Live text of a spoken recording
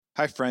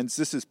Hi, friends.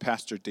 This is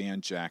Pastor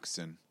Dan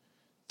Jackson.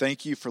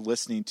 Thank you for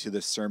listening to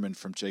this sermon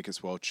from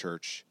Jacob's Well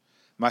Church.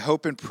 My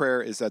hope and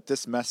prayer is that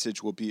this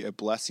message will be a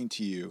blessing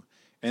to you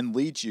and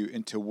lead you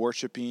into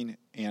worshiping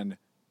and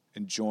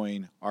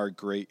enjoying our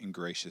great and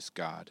gracious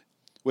God.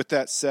 With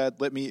that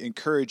said, let me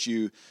encourage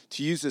you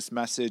to use this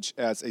message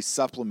as a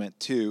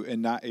supplement to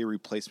and not a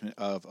replacement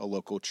of a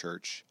local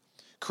church.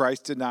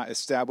 Christ did not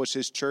establish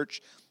his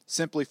church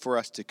simply for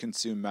us to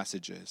consume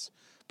messages,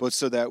 but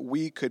so that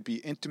we could be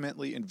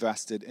intimately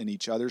invested in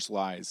each other's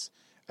lives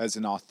as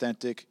an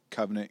authentic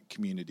covenant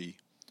community.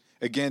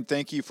 Again,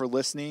 thank you for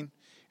listening,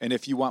 and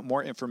if you want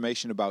more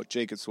information about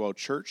Jacob's Well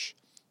Church,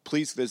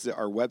 please visit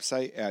our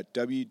website at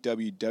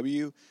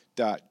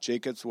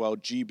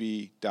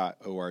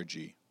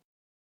www.jacobswellgb.org.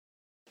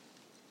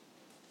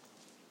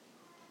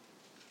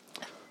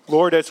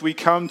 Lord, as we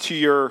come to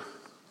your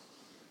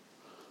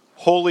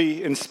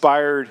holy,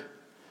 inspired,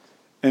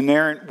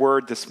 inerrant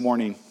word this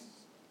morning,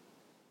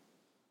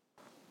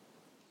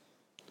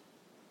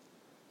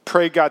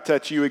 pray, God,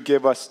 that you would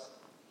give us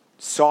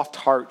soft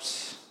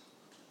hearts,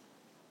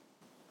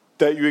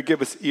 that you would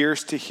give us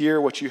ears to hear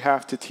what you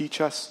have to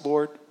teach us,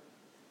 Lord,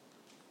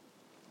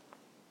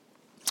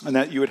 and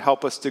that you would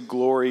help us to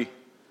glory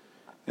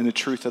in the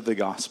truth of the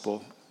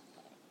gospel.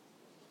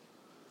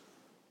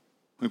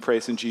 We pray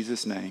this in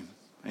Jesus' name.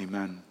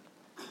 Amen.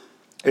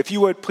 If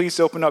you would,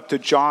 please open up to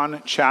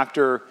John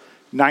chapter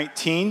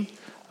 19.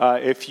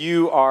 If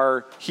you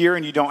are here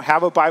and you don't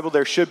have a Bible,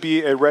 there should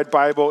be a red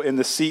Bible in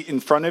the seat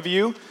in front of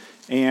you,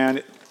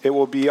 and it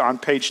will be on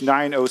page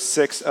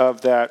 906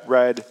 of that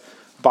red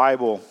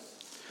Bible.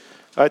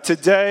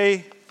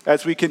 Today,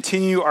 as we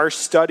continue our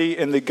study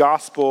in the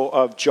Gospel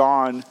of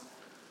John,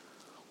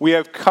 we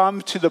have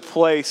come to the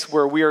place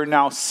where we are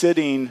now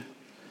sitting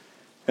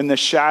in the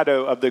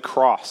shadow of the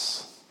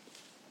cross.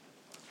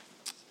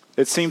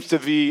 It seems to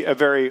be a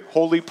very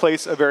holy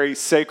place, a very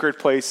sacred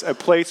place, a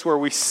place where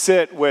we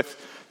sit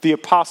with the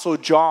Apostle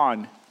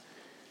John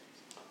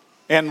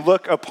and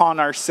look upon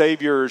our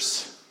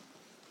Savior's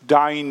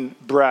dying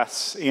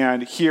breaths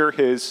and hear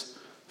his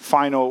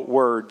final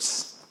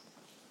words.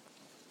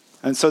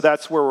 And so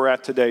that's where we're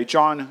at today.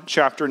 John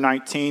chapter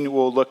 19,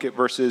 we'll look at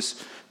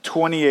verses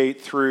 28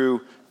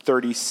 through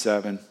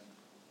 37.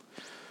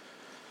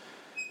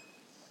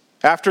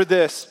 After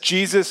this,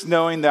 Jesus,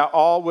 knowing that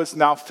all was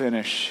now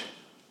finished,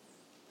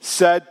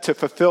 said to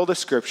fulfill the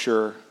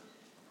scripture,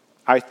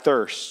 "I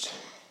thirst."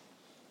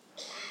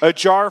 A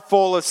jar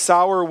full of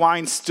sour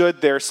wine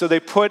stood there, so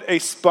they put a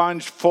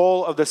sponge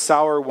full of the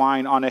sour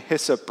wine on a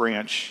hyssop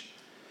branch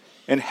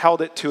and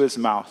held it to his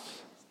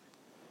mouth.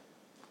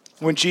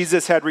 When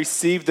Jesus had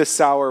received the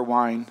sour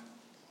wine,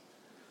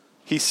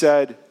 he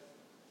said,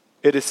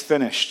 "It is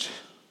finished."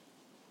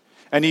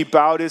 And he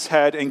bowed his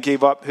head and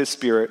gave up his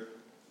spirit.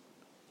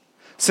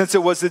 Since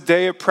it was the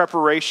day of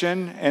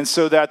preparation, and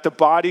so that the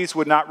bodies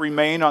would not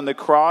remain on the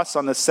cross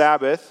on the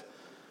Sabbath,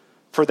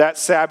 for that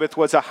Sabbath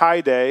was a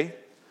high day,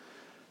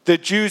 the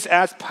Jews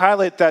asked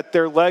Pilate that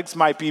their legs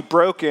might be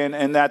broken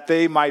and that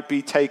they might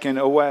be taken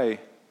away.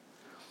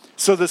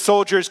 So the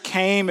soldiers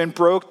came and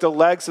broke the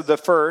legs of the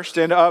first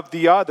and of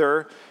the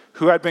other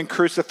who had been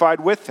crucified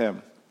with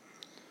him.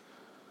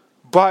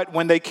 But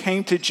when they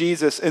came to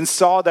Jesus and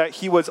saw that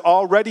he was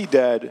already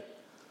dead,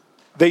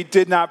 they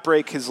did not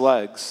break his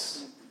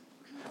legs.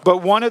 But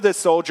one of the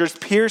soldiers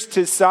pierced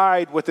his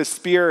side with a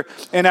spear,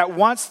 and at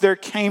once there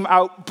came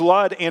out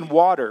blood and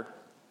water.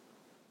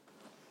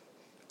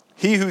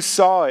 He who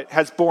saw it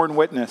has borne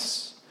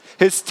witness.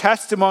 His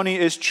testimony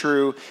is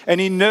true, and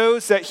he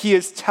knows that he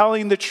is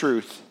telling the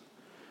truth,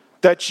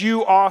 that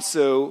you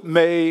also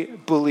may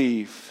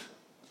believe.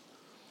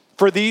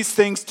 For these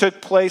things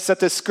took place that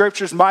the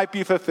scriptures might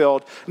be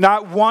fulfilled.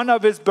 Not one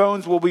of his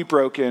bones will be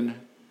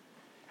broken.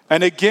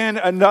 And again,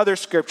 another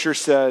scripture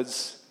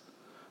says,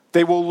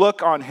 they will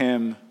look on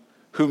him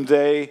whom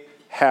they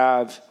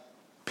have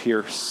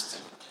pierced.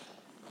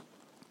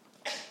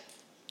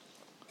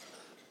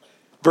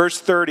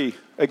 Verse 30,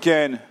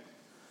 again,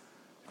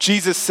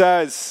 Jesus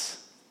says,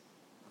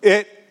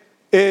 "It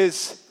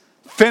is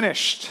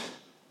finished."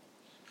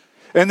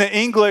 In the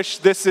English,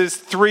 this is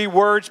 3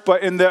 words,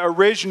 but in the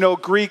original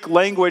Greek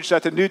language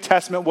that the New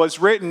Testament was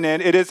written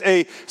in, it is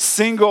a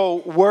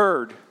single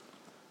word.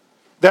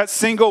 That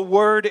single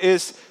word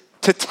is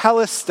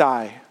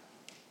Tetelestai.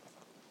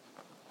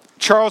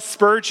 Charles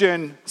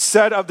Spurgeon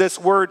said of this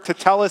word,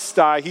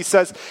 Tetelestai, he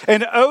says,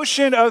 "An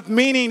ocean of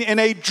meaning in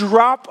a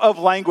drop of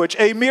language,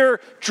 a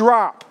mere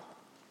drop.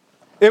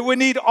 It would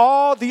need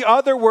all the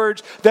other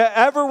words that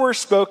ever were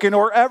spoken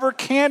or ever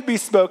can be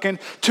spoken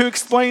to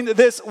explain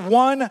this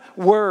one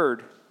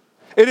word.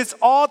 It is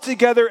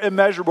altogether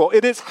immeasurable.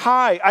 It is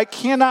high. I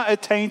cannot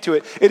attain to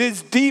it. It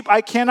is deep.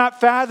 I cannot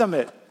fathom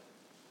it.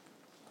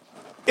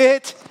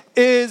 It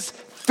is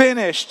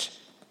finished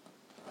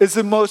is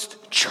the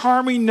most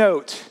charming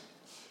note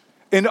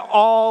in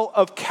all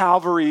of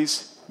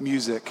Calvary's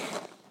music."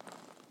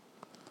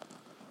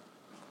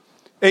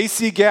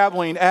 A.C.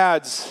 Gabling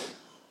adds,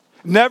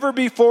 "Never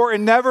before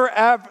and never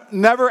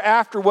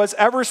after was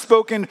ever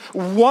spoken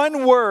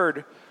one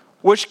word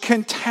which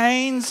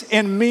contains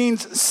and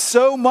means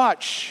so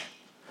much.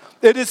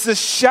 It is the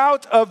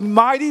shout of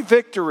mighty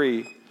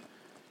victory.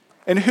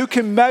 And who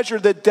can measure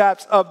the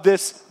depths of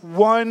this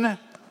one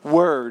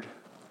word?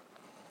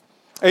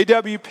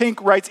 A.W.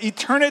 Pink writes,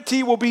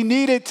 eternity will be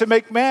needed to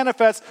make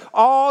manifest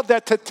all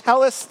that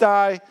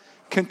Tetelestai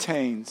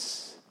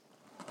contains.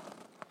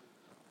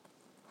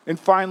 And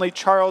finally,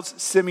 Charles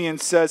Simeon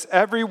says,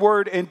 every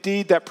word and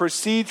deed that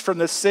proceeds from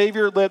the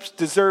Savior's lips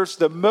deserves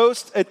the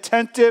most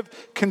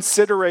attentive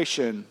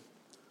consideration.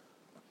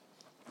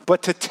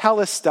 But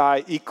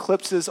Tetelestai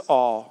eclipses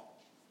all.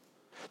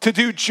 To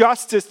do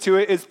justice to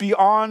it is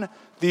beyond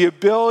the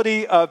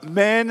ability of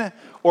men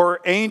or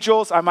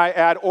angels, I might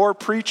add, or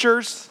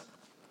preachers.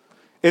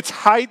 Its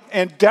height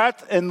and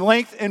depth and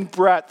length and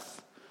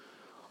breadth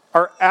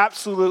are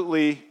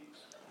absolutely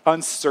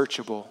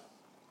unsearchable.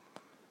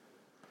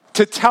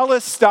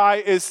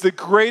 Tetelestai is the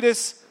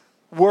greatest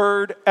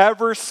word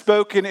ever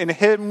spoken in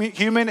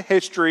human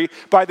history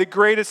by the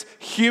greatest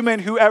human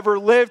who ever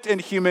lived in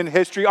human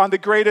history on the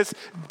greatest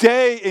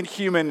day in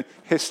human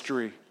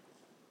history.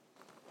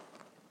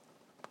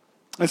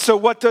 And so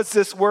what does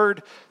this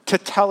word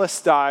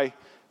Tetelestai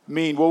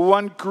mean? Well,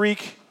 one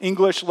Greek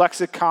English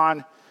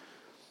lexicon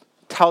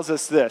tells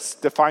us this,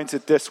 defines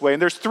it this way.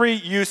 And there's three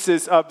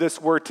uses of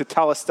this word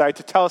Tetelestai.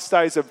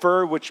 Tetelestai is a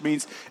verb, which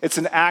means it's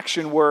an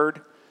action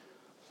word.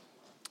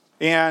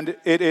 And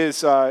it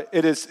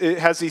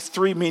has these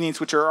three meanings,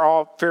 which are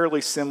all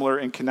fairly similar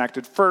and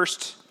connected.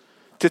 First,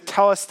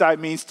 Tetelestai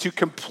means to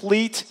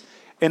complete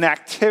an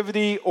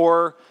activity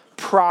or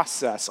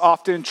process,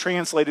 often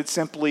translated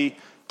simply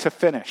to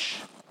finish.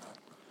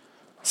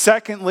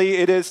 Secondly,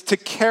 it is to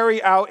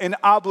carry out an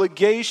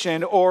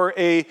obligation or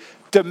a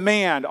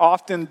demand.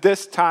 Often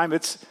this time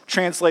it's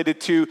translated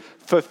to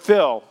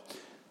fulfill.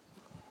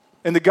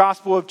 In the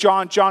Gospel of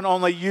John, John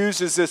only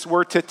uses this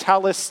word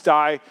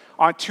Tetelestai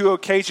on two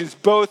occasions.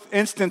 Both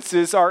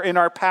instances are in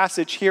our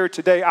passage here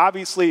today.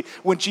 Obviously,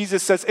 when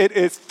Jesus says it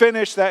is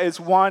finished, that is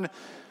one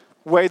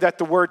way that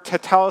the word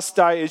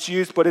Tetelestai is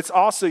used, but it's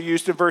also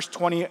used in verse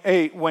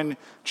 28 when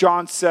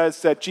John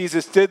says that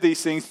Jesus did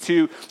these things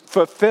to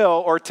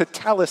fulfill or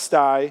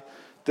Tetelestai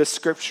the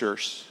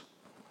scriptures.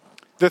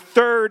 The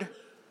third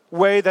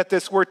way that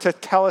this word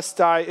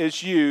Tetelestai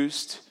is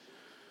used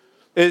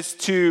is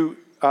to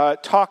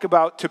talk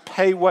about to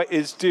pay what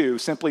is due,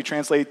 simply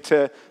translated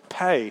to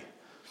pay.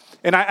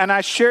 And I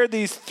share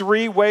these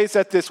three ways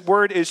that this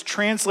word is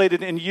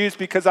translated and used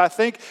because I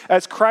think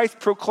as Christ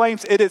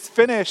proclaims it is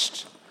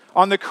finished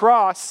on the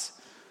cross,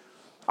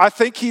 I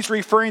think he's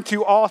referring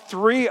to all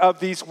three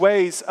of these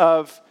ways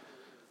of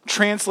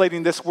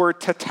translating this word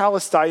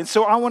Tetelestai. And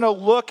so I want to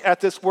look at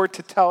this word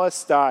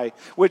Tetelestai,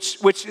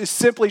 which is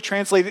simply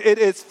translated, it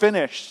is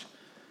finished.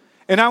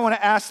 And I want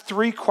to ask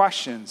three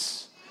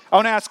questions. I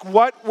want to ask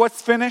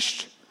what's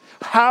finished,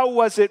 how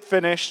was it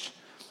finished,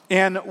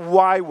 and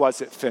why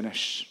was it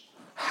finished?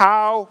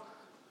 How,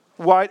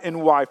 what,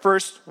 and why.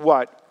 First,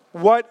 what?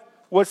 What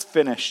was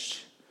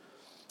finished?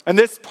 And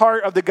this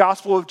part of the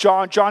Gospel of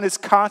John, John is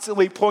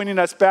constantly pointing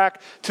us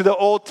back to the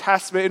Old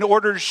Testament in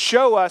order to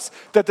show us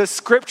that the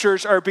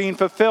scriptures are being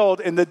fulfilled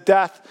in the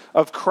death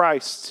of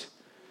Christ.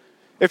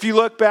 If you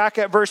look back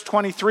at verse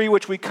 23,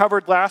 which we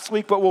covered last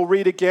week, but we'll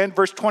read again,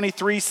 verse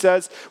 23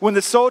 says, when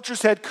the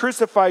soldiers had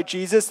crucified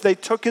Jesus, they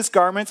took his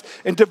garments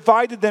and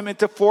divided them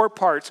into 4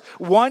 parts,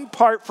 1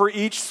 part for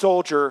each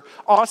soldier,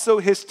 also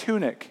his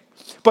tunic.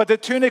 But the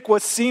tunic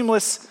was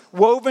seamless,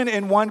 woven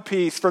in one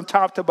piece from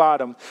top to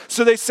bottom.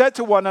 So they said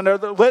to one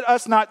another, let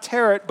us not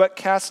tear it, but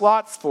cast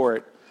lots for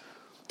it,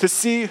 to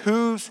see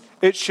whose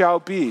it shall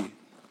be.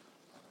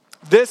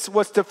 This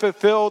was to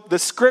fulfill the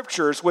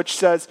scriptures, which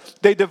says,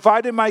 they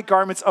divided my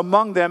garments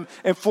among them,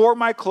 and for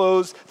my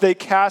clothes they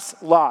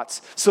cast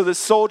lots. So the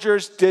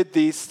soldiers did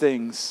these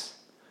things.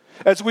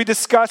 As we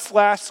discussed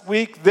last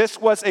week,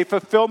 this was a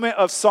fulfillment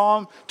of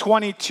Psalm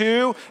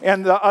 22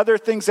 and the other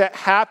things that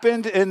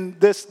happened in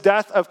this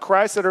death of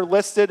Christ that are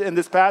listed in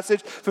this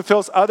passage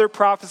fulfills other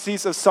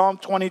prophecies of Psalm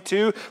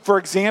 22. For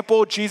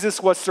example,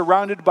 Jesus was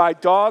surrounded by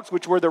dogs,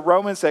 which were the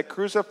Romans that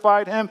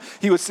crucified him.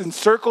 He was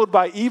encircled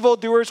by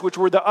evildoers, which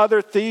were the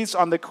other thieves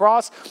on the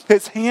cross.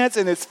 His hands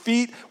and his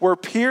feet were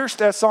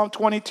pierced, as Psalm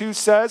 22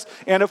 says.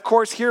 And of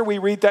course, here we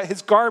read that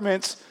his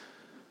garments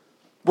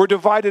were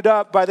divided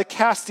up by the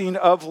casting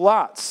of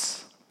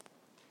lots.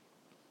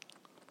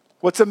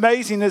 What's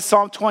amazing is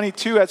Psalm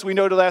 22, as we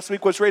noted last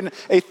week, was written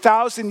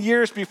 1,000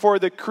 years before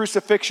the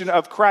crucifixion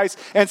of Christ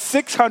and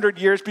 600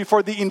 years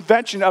before the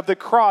invention of the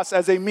cross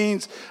as a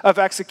means of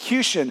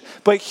execution.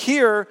 But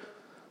here,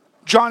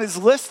 John is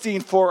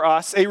listing for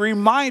us a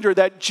reminder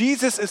that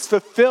Jesus is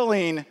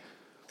fulfilling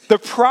the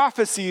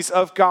prophecies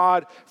of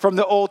God from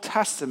the Old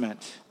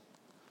Testament,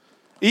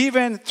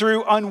 even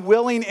through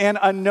unwilling and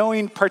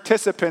unknowing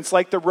participants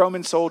like the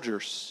Roman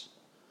soldiers.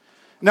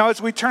 Now, as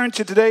we turn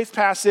to today's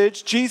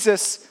passage,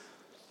 Jesus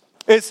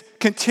is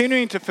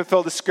continuing to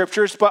fulfill the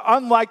scriptures, but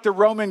unlike the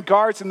Roman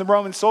guards and the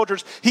Roman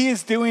soldiers, he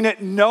is doing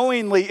it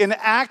knowingly and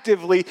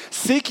actively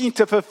seeking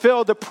to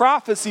fulfill the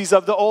prophecies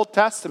of the Old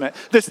Testament.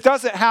 This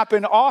doesn't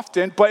happen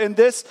often, but in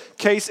this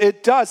case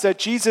it does, that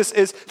Jesus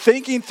is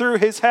thinking through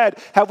his head.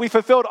 Have we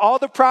fulfilled all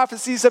the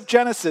prophecies of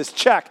Genesis?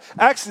 Check.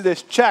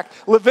 Exodus? Check.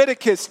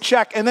 Leviticus?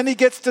 Check. And then he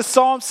gets to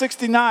Psalm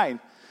 69.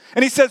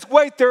 And he says,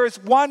 wait, there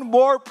is one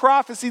more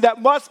prophecy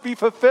that must be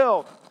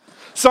fulfilled.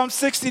 Psalm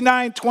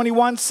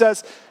 69:21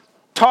 says,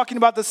 talking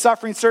about the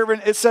suffering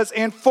servant, it says,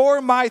 and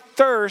for my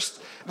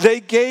thirst, they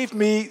gave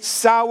me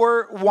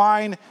sour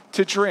wine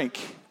to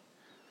drink.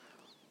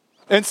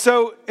 And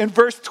so in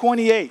verse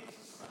 28,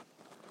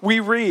 we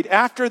read,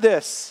 after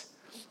this,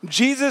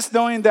 Jesus,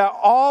 knowing that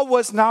all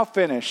was now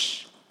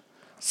finished,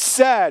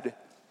 said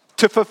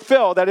to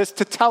fulfill, that is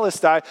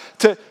Tetelestai,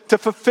 to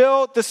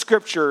fulfill the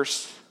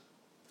scriptures,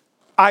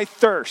 I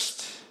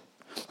thirst.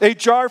 A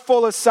jar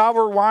full of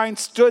sour wine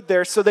stood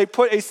there, so they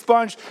put a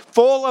sponge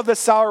full of the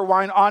sour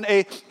wine on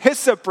a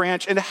hyssop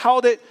branch and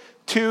held it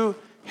to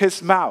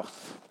his mouth.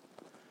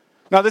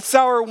 Now, the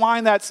sour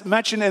wine that's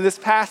mentioned in this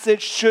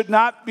passage should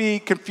not be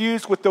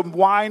confused with the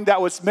wine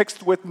that was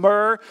mixed with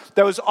myrrh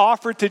that was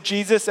offered to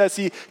Jesus as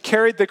he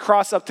carried the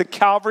cross up to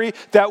Calvary.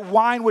 That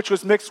wine which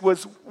was mixed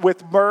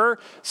with myrrh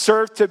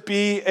served to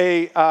be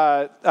a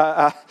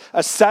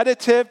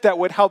sedative that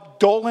would help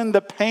dull the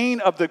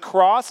pain of the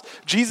cross.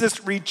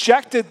 Jesus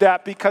rejected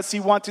that because he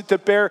wanted to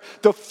bear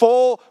the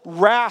full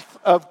wrath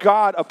of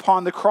God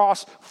upon the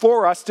cross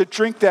for us, to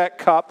drink that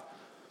cup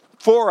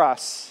for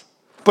us.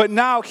 But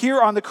now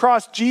here on the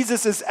cross,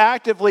 Jesus is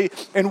actively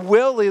and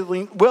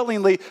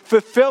willingly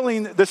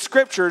fulfilling the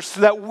scriptures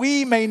so that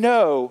we may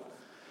know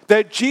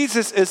that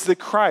Jesus is the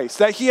Christ,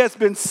 that he has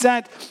been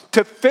sent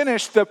to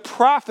finish the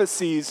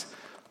prophecies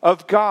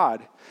of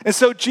God. And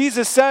so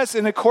Jesus says,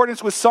 in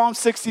accordance with Psalm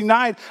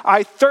 69,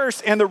 I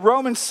thirst, and the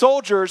Roman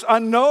soldiers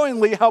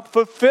unknowingly help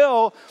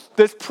fulfill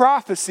this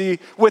prophecy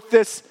with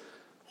this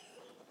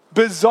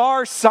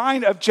bizarre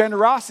sign of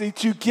generosity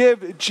to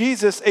give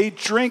Jesus a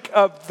drink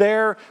of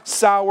their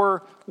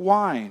sour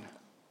wine.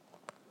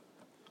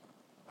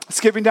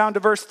 Skipping down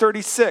to verse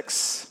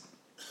 36,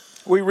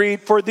 we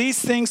read, for these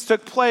things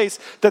took place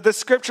that the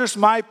scriptures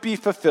might be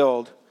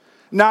fulfilled.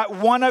 Not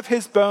one of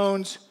his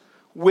bones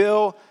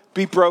will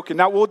be broken.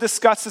 Now, we'll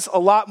discuss this a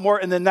lot more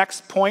in the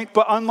next point,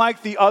 but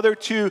unlike the other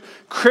two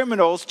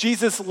criminals,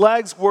 Jesus'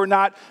 legs were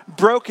not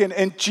broken,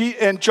 and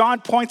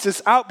John points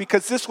this out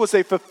because this was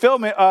a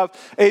fulfillment of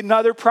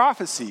another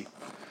prophecy.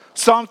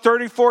 Psalm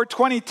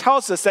 34:20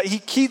 tells us that he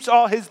keeps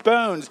all his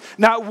bones.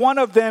 Not one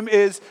of them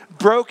is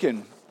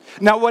broken.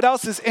 Now, what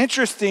else is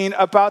interesting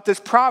about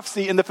this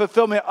prophecy and the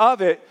fulfillment of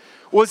it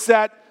was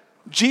that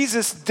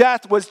Jesus'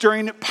 death was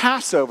during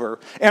Passover.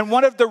 And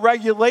one of the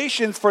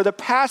regulations for the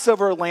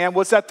Passover lamb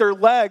was that their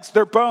legs,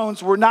 their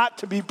bones, were not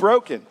to be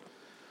broken.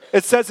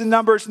 It says in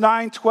Numbers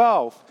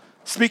 9:12,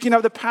 speaking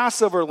of the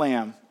Passover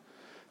lamb,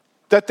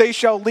 that they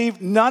shall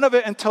leave none of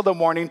it until the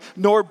morning,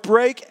 nor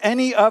break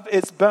any of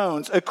its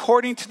bones,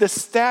 according to the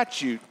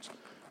statute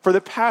for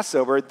the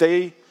Passover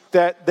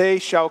that they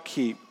shall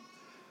keep.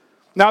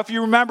 Now, if you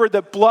remember,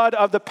 the blood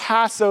of the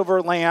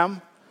Passover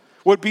lamb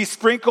would be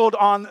sprinkled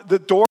on the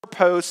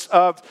doorposts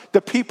of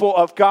the people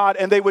of God,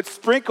 and they would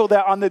sprinkle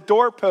that on the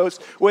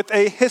doorpost with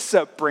a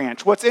hyssop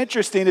branch. What's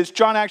interesting is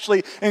John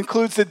actually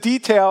includes the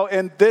detail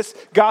in this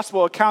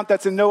gospel account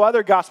that's in no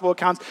other gospel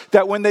accounts,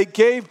 that when they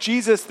gave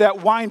Jesus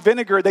that wine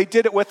vinegar, they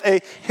did it with a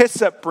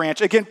hyssop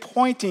branch, again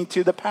pointing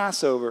to the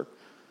Passover.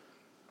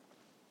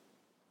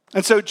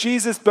 And so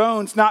Jesus'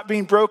 bones not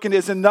being broken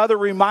is another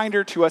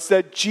reminder to us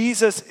that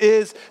Jesus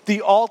is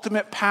the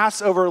ultimate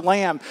Passover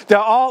lamb,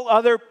 that all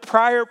other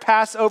prior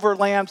Passover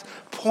lambs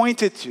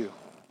pointed to.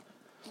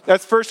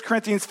 As 1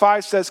 Corinthians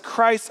 5 says,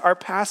 Christ, our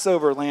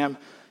Passover lamb,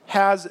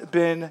 has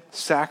been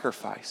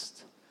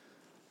sacrificed.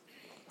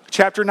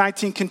 Chapter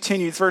 19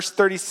 continues, verse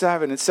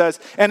 37. It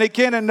says, and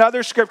again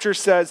another scripture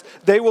says,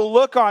 they will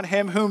look on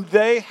him whom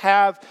they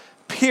have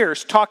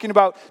pierced, talking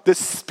about the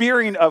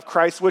spearing of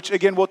Christ, which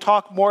again we'll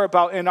talk more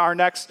about in our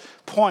next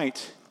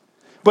point.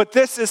 But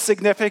this is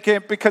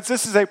significant because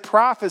this is a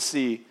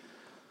prophecy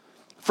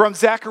from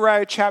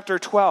Zechariah chapter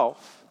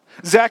 12.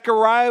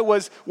 Zechariah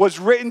was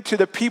written to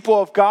the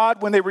people of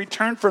God when they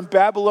returned from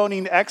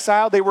Babylonian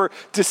exile. They were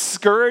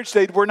discouraged.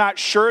 They were not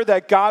sure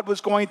that God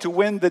was going to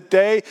win the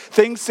day.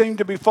 Things seemed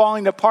to be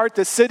falling apart.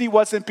 The city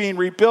wasn't being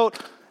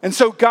rebuilt. And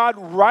so God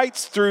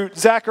writes through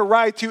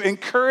Zechariah to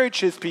encourage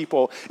his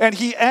people. And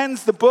he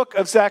ends the book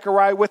of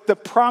Zechariah with the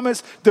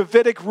promised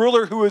Davidic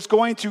ruler who is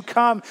going to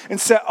come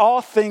and set all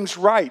things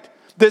right.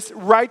 This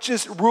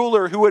righteous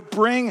ruler who would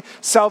bring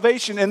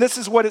salvation. And this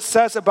is what it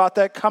says about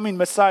that coming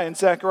Messiah in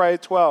Zechariah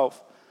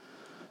 12.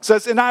 It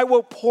says, and I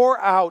will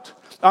pour out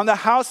on the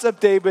house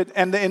of David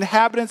and the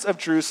inhabitants of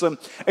Jerusalem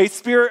a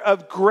spirit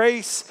of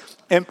grace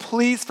and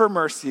pleas for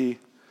mercy,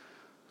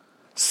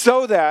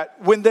 so that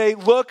when they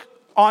look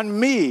on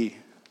me,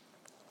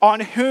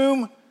 on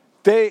him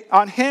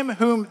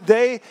whom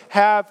they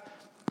have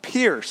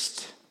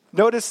pierced,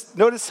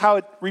 Notice how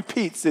it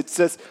repeats. It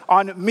says,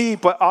 on me,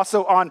 but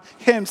also on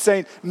him,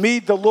 saying, me,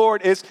 the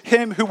Lord, is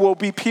him who will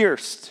be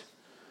pierced.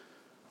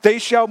 They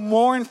shall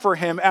mourn for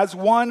him as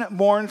one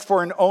mourns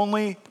for an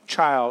only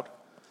child,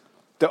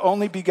 the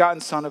only begotten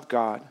Son of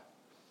God,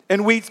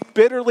 and weeps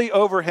bitterly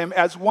over him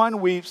as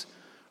one weeps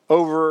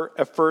over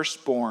a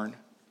firstborn,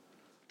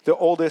 the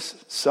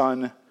oldest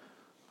son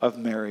of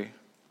Mary.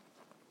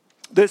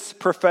 This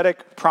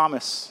prophetic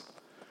promise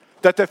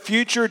that the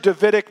future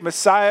Davidic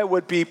Messiah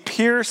would be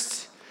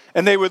pierced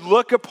and they would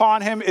look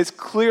upon him is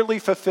clearly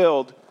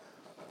fulfilled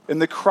in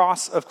the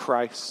cross of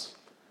Christ.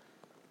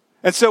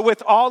 And so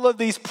with all of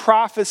these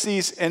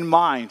prophecies in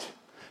mind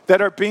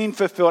that are being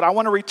fulfilled, I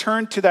want to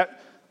return to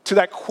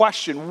that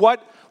question.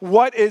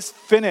 What is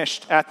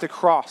finished at the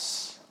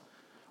cross?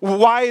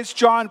 Why is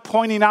John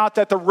pointing out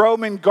that the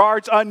Roman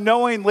guards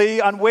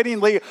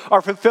unwittingly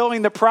are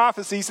fulfilling the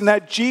prophecies and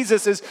that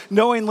Jesus is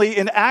knowingly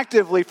and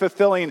actively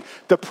fulfilling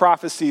the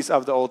prophecies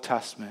of the Old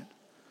Testament?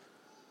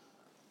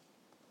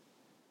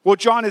 Well,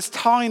 John is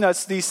telling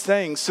us these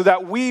things so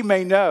that we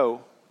may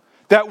know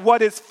that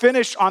what is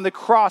finished on the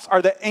cross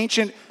are the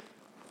ancient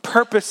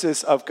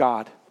purposes of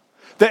God,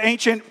 the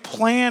ancient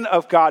plan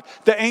of God,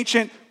 the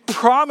ancient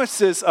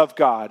promises of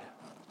God,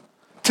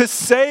 to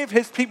save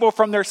his people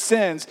from their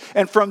sins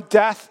and from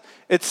death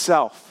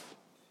itself.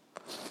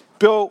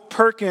 Bill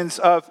Perkins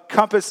of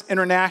Compass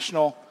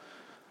International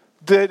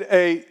did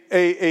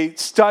a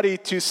study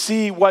to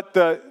see what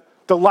the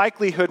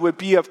likelihood would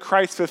be of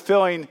Christ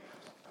fulfilling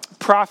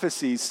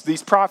prophecies,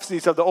 these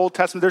prophecies of the Old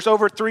Testament. There's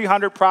over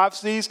 300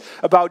 prophecies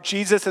about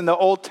Jesus in the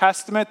Old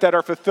Testament that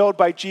are fulfilled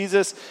by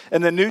Jesus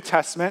in the New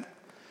Testament.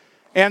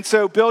 And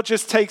so Bill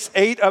just takes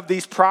 8 of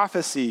these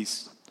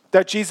prophecies.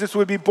 That Jesus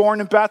would be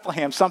born in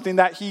Bethlehem, something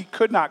that he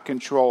could not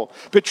control.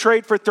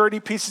 Betrayed for 30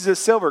 pieces of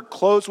silver.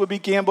 Clothes would be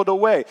gambled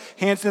away.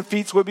 Hands and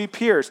feet would be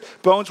pierced.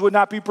 Bones would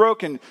not be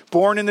broken.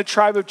 Born in the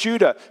tribe of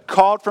Judah.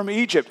 Called from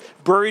Egypt.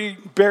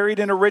 Buried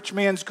in a rich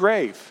man's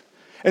grave.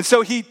 And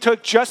so he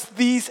took just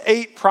these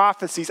 8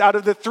 prophecies out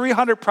of the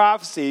 300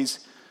 prophecies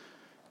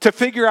to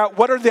figure out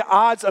what are the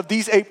odds of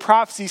these 8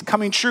 prophecies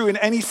coming true in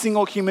any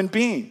single human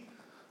being.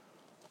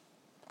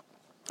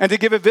 And to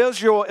give a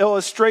visual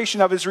illustration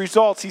of his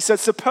results, he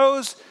said,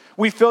 suppose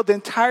we filled the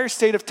entire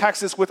state of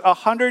Texas with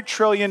 100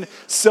 trillion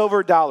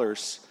silver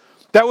dollars.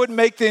 That would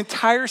make the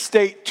entire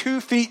state 2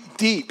 feet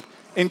deep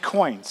in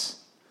coins.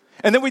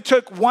 And then we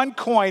took one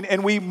coin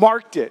and we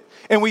marked it.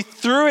 And we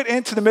threw it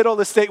into the middle of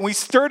the state and we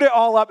stirred it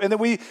all up. And then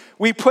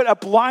we put a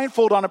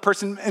blindfold on a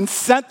person and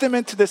sent them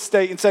into the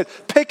state and said,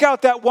 pick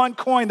out that one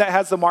coin that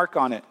has the mark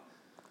on it.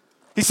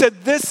 He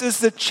said, this is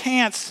the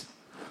chance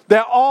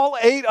that all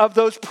 8 of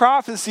those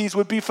prophecies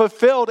would be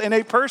fulfilled in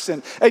a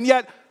person. And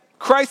yet,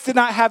 Christ did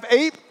not have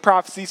 8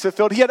 prophecies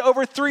fulfilled. He had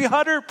over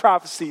 300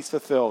 prophecies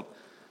fulfilled.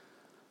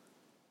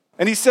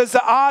 And he says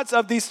the odds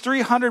of these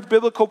 300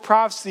 biblical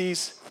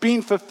prophecies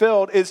being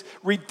fulfilled is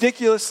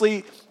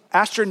ridiculously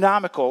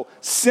astronomical,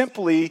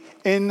 simply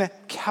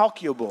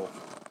incalculable.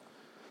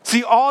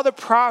 See, all the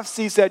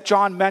prophecies that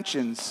John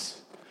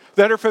mentions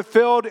that are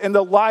fulfilled in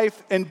the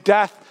life and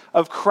death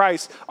of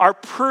Christ are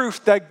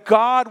proof that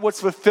God was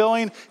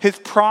fulfilling his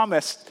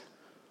promise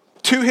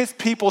to his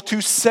people to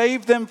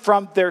save them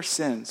from their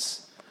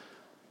sins.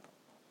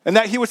 And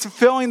that he was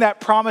fulfilling that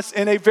promise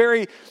in a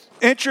very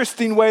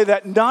interesting way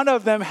that none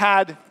of them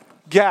had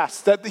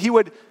guessed. That he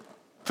would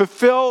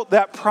fulfill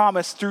that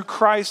promise through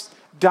Christ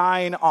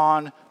dying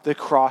on the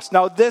cross.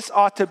 Now, this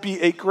ought to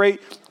be a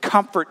great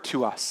comfort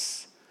to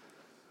us.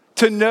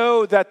 To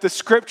know that the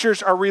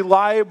scriptures are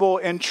reliable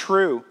and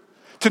true.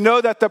 To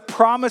know that the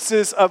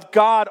promises of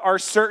God are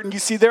certain. You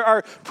see, there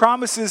are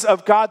promises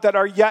of God that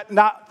are yet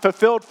not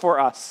fulfilled for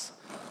us.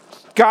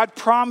 God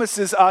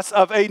promises us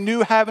of a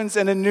new heavens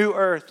and a new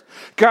earth.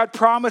 God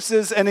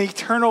promises an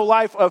eternal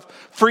life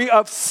free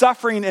of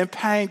suffering and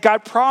pain.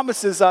 God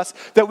promises us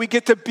that we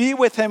get to be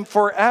with him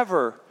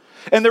forever.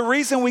 And the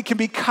reason we can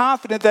be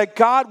confident that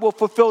God will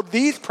fulfill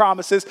these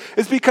promises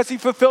is because he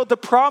fulfilled the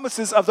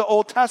promises of the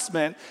Old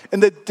Testament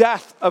in the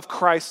death of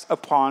Christ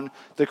upon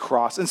the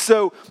cross. And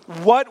so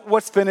what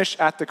was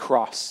finished at the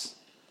cross?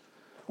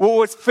 What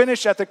was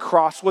finished at the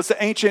cross was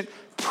the ancient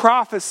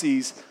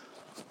prophecies,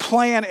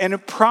 plan,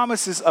 and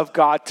promises of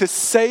God to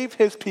save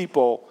his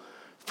people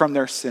from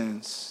their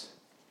sins.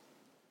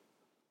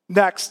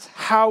 Next,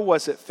 how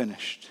was it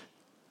finished?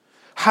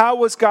 How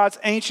was God's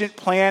ancient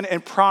plan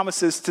and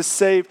promises to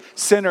save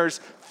sinners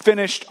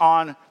finished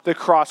on the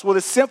cross? Well,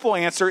 the simple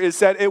answer is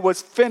that it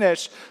was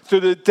finished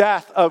through the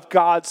death of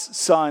God's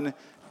Son,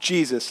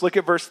 Jesus. Look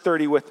at verse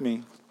 30 with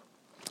me.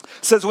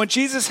 It says, when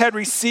Jesus had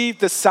received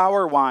the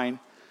sour wine,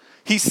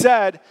 he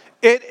said,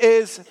 it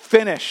is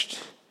finished.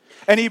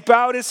 And he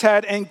bowed his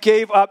head and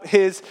gave up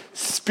his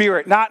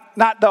spirit. Not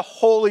the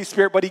Holy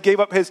Spirit, but he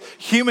gave up his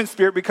human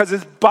spirit because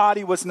his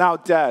body was now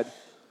dead.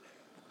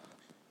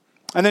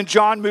 And then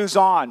John moves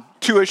on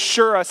to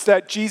assure us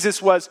that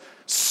Jesus was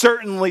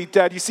certainly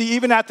dead. You see,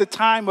 even at the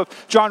time of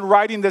John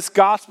writing this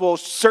gospel,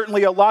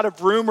 certainly a lot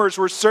of rumors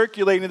were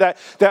circulating that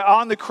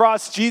on the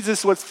cross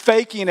Jesus was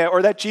faking it,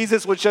 or that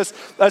Jesus was just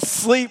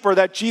asleep, or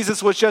that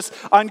Jesus was just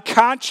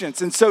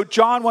unconscious. And so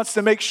John wants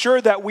to make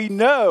sure that we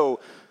know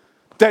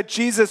that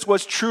Jesus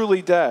was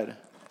truly dead.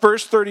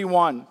 Verse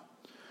 31,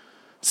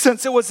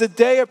 since it was a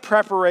day of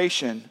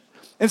preparation,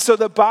 and so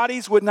the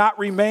bodies would not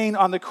remain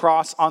on the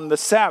cross on the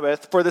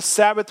Sabbath, for the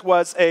Sabbath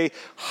was a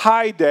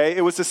high day.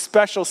 It was a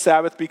special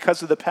Sabbath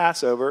because of the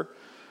Passover.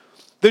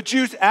 The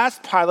Jews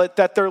asked Pilate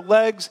that their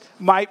legs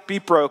might be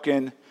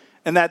broken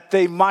and that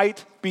they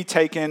might be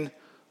taken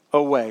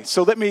away.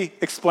 So let me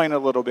explain a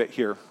little bit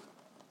here.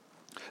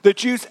 The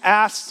Jews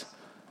asked,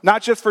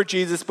 not just for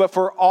Jesus, but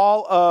for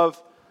all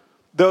of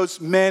those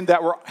men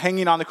that were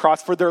hanging on the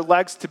cross, for their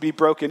legs to be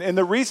broken. And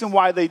the reason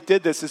why they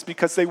did this is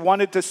because they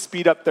wanted to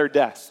speed up their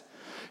death.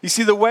 You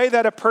see, the way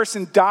that a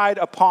person died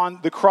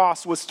upon the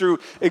cross was through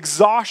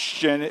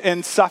exhaustion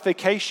and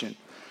suffocation.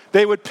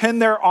 They would pin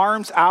their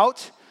arms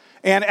out,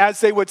 and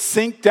as they would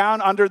sink down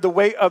under the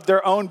weight of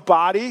their own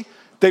body,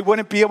 they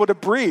wouldn't be able to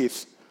breathe.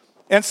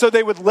 And so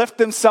they would lift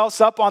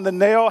themselves up on the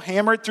nail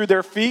hammered through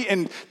their feet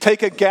and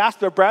take a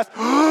gasp of breath,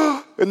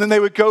 and then they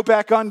would go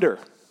back under.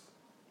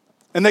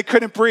 And they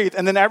couldn't breathe.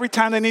 And then every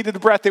time they needed a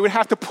breath, they would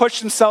have to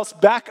push themselves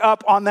back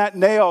up on that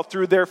nail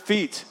through their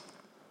feet.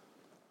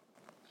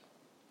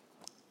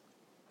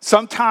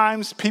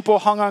 Sometimes people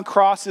hung on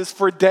crosses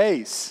for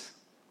days,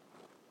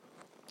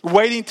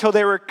 waiting till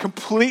they were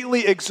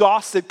completely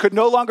exhausted, could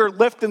no longer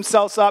lift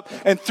themselves up,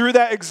 and through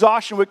that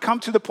exhaustion would come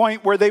to the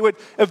point where they would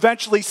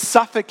eventually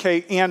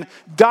suffocate and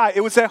die.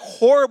 It was a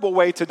horrible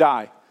way to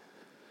die.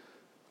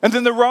 And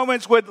then the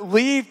Romans would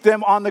leave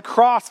them on the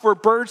cross for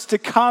birds to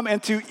come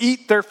and to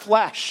eat their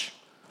flesh.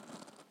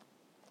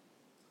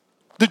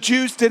 The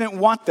Jews didn't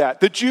want that.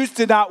 The Jews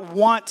did not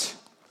want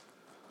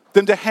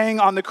them to hang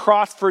on the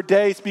cross for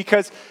days,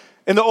 because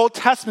in the Old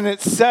Testament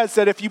it says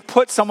that if you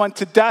put someone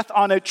to death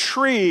on a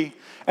tree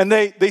and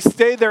they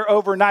stay there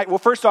overnight, well,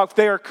 first off,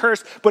 they are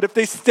cursed, but if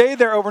they stay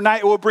there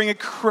overnight, it will bring a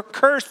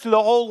curse to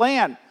the whole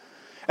land.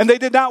 And they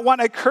did not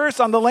want a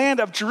curse on the land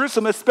of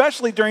Jerusalem,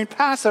 especially during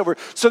Passover.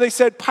 So they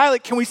said,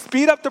 Pilate, can we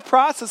speed up the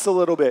process a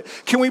little bit?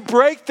 Can we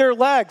break their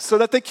legs so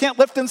that they can't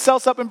lift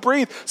themselves up and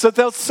breathe, so that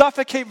they'll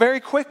suffocate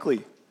very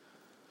quickly?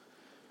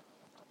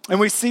 And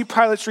we see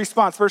Pilate's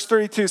response, verse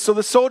 32. So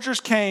the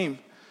soldiers came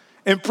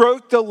and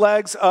broke the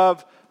legs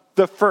of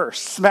the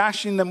first,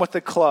 smashing them with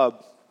a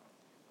club,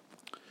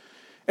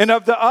 and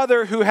of the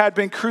other who had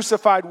been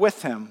crucified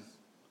with him.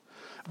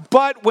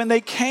 But when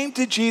they came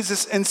to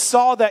Jesus and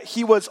saw that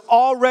he was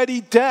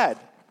already dead,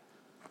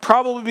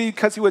 probably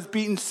because he was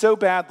beaten so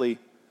badly, it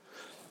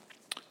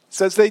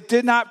says they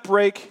did not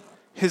break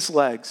his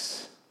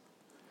legs.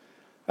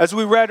 As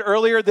we read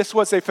earlier, this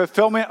was a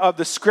fulfillment of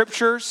the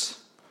scriptures,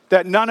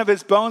 that none of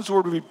his bones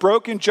were to be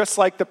broken, just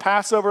like the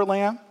Passover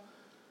lamb.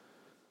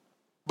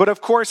 But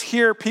of course,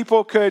 here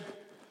people could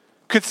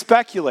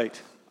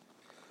speculate.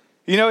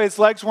 You know, his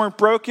legs weren't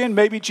broken.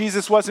 Maybe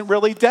Jesus wasn't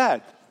really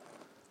dead.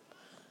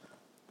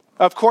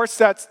 Of course,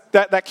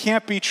 that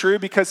can't be true,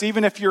 because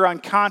even if you're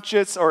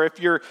unconscious, or if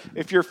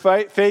you're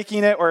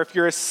faking it, or if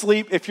you're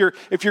asleep, if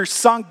you're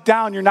sunk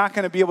down, you're not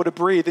going to be able to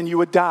breathe, and you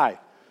would die.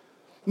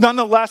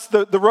 Nonetheless,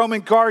 the Roman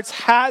guards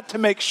had to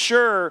make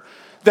sure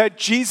that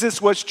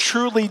Jesus was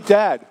truly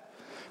dead.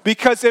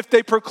 Because if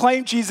they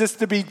proclaimed Jesus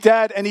to be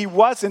dead and he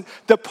wasn't,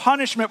 the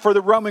punishment for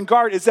the Roman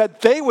guard is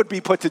that they would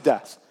be put to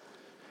death.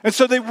 And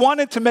so they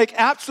wanted to make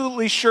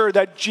absolutely sure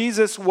that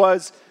Jesus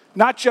was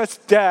not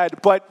just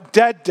dead, but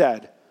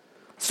dead.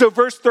 So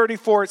verse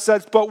 34, it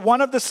says, but one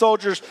of the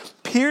soldiers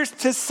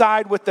pierced his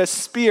side with a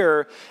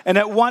spear, and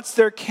at once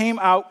there came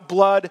out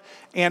blood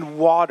and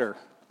water.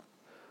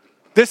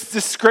 This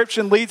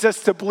description leads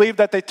us to believe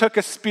that they took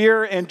a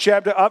spear and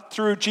jabbed it up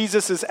through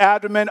Jesus'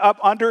 abdomen, up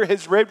under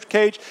his rib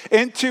cage,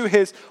 into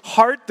his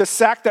heart. The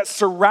sac that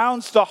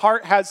surrounds the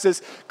heart has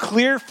this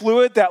clear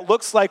fluid that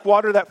looks like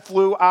water that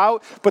flew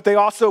out, but they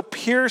also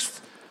pierced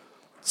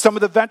some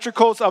of the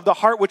ventricles of the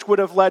heart, which would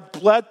have led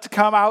blood to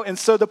come out. And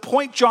so the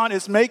point John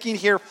is making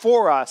here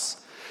for us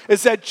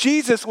is that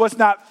Jesus was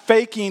not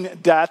faking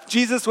death.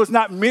 Jesus was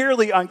not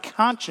merely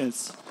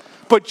unconscious,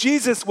 but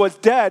Jesus was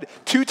dead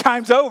 2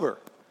 times over.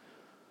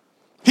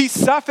 He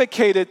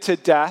suffocated to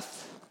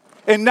death,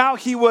 and now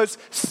he was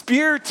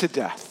speared to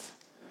death.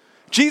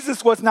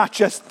 Jesus was not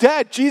just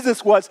dead,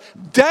 Jesus was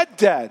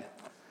dead.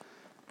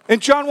 And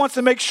John wants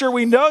to make sure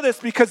we know this,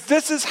 because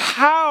this is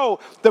how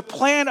the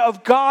plan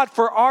of God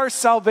for our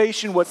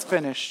salvation was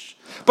finished.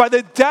 By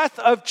the death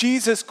of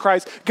Jesus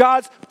Christ,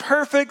 God's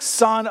perfect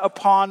Son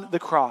upon the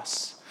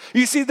cross.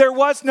 You see, there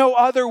was no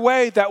other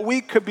way that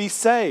we could be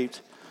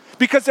saved.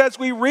 Because as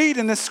we read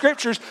in the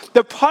scriptures,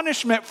 the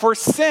punishment for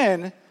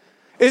sin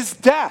is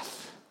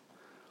death.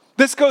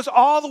 This goes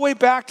all the way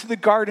back to the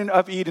Garden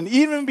of Eden,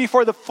 even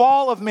before the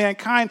fall of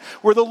mankind,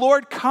 where the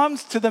Lord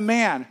comes to the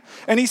man.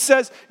 And he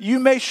says,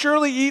 you may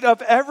surely eat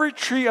of every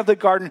tree of the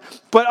garden,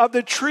 but of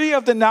the tree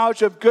of the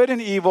knowledge of good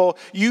and evil,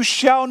 you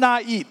shall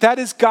not eat. That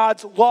is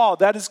God's law.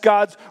 That is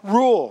God's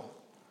rule.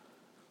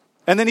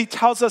 And then he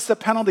tells us the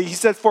penalty. He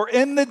says, for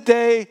in the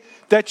day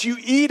that you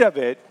eat of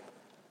it,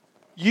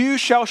 you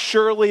shall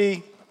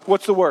surely,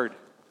 what's the word?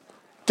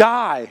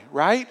 Die,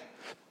 right?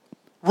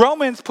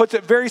 Romans puts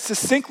it very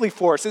succinctly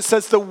for us. It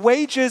says the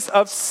wages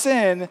of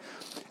sin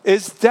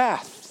is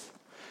death.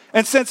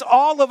 And since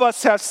all of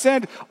us have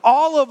sinned,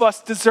 all of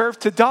us deserve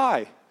to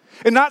die.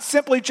 And not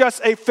simply just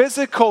a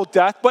physical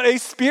death, but a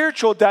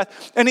spiritual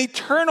death, an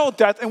eternal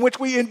death in which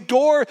we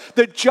endure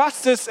the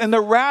justice and the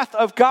wrath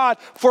of God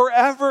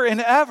forever and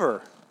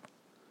ever.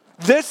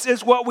 This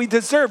is what we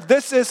deserve.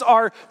 This is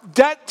our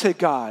debt to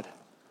God.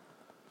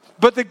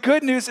 But the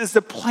good news is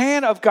the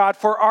plan of God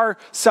for our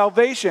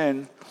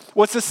salvation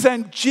was to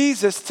send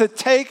Jesus to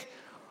take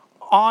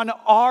on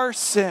our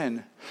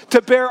sin, to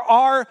bear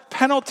our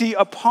penalty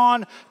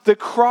upon the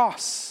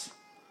cross,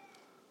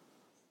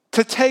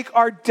 to take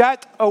our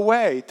debt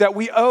away that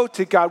we owe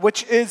to God,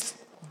 which is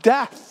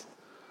death.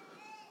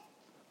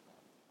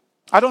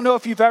 I don't know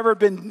if you've ever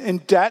been in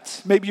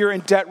debt. Maybe you're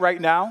in debt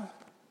right now.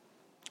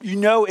 You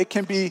know it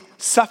can be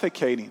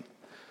suffocating.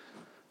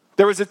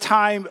 There was a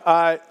time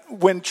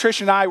when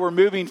Trish and I were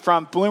moving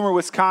from Bloomer,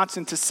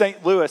 Wisconsin to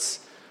St.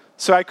 Louis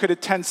so I could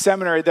attend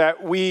seminary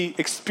that we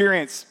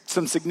experienced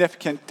some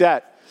significant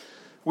debt.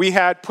 We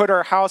had put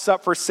our house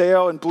up for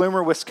sale in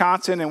Bloomer,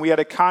 Wisconsin, and we had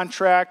a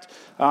contract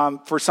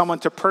for someone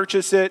to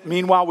purchase it.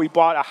 Meanwhile, we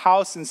bought a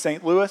house in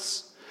St.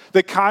 Louis.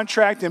 The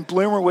contract in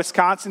Bloomer,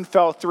 Wisconsin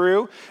fell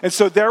through. And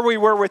so there we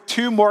were with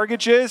 2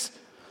 mortgages.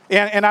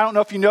 And I don't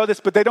know if you know this,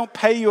 but they don't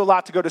pay you a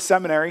lot to go to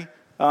seminary.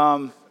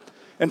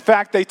 In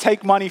fact, they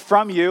take money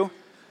from you.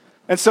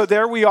 And so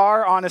there we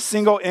are on a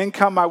single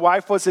income. My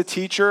wife was a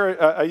teacher,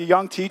 a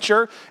young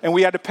teacher, and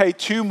we had to pay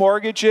 2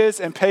 mortgages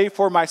and pay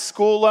for my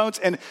school loans.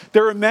 And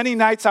there were many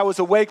nights I was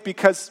awake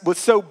because I was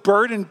so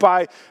burdened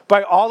by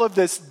all of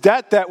this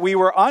debt that we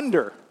were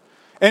under.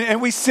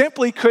 And we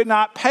simply could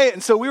not pay it.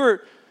 And so we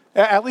were,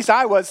 at least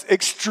I was,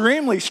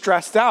 extremely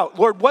stressed out.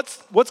 Lord,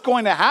 what's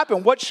going to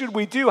happen? What should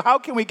we do? How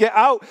can we get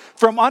out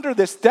from under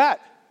this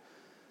debt?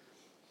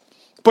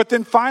 But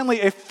then finally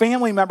a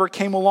family member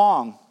came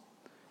along.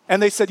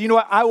 And they said, you know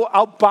what,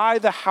 I'll buy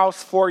the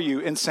house for you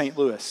in St.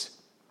 Louis.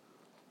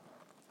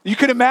 You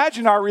could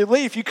imagine our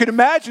relief. You could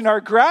imagine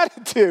our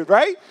gratitude,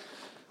 right?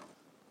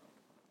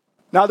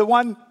 Now, the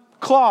one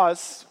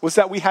clause was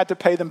that we had to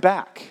pay them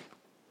back.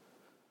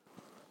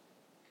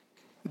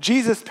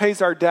 Jesus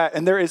pays our debt,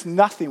 and there is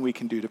nothing we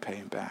can do to pay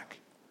him back.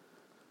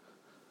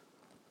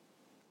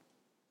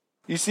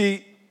 You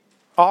see,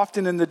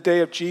 often in the day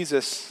of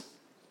Jesus,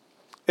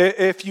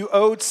 if you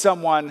owed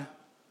someone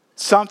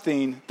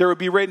something, there would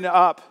be written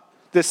up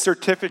this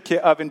certificate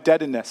of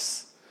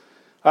indebtedness.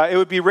 It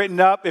would be written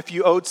up if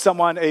you owed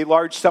someone a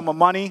large sum of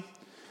money.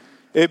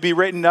 It would be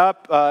written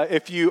up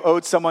if you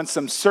owed someone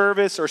some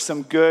service or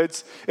some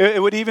goods.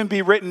 It would even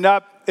be written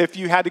up if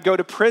you had to go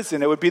to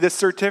prison. It would be the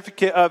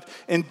certificate of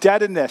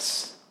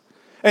indebtedness.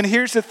 And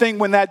here's the thing,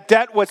 when that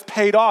debt was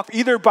paid off,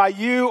 either by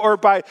you or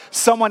by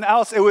someone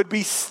else, it would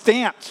be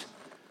stamped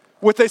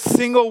with a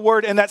single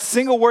word. And that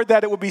single word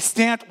that it would be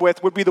stamped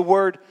with would be the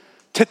word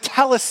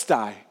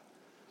Tetelestai.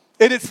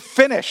 It is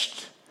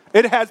finished.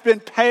 It has been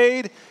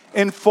paid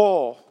in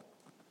full.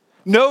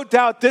 No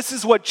doubt this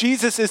is what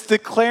Jesus is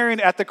declaring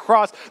at the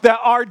cross, that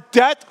our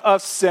debt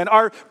of sin,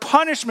 our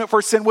punishment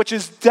for sin, which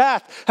is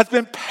death, has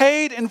been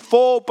paid in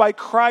full by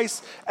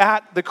Christ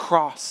at the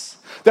cross.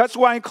 That's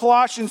why in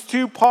Colossians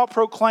 2, Paul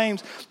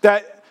proclaims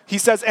that he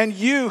says, and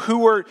you who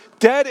were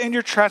dead in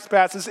your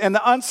trespasses and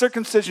the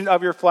uncircumcision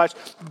of your flesh,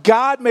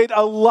 God made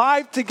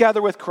alive together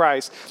with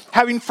Christ,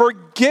 having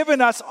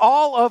forgiven us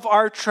all of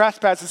our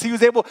trespasses. He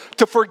was able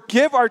to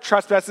forgive our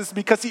trespasses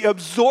because he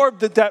absorbed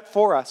the debt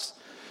for us.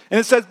 And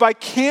it says, by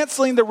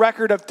canceling the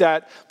record of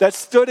debt that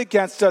stood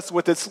against us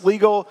with its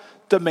legal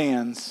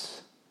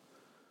demands.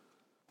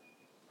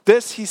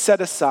 This he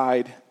set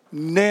aside,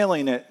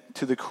 nailing it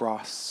to the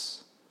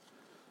cross.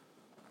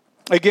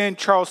 Again,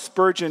 Charles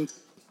Spurgeon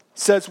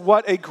says,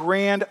 what a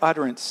grand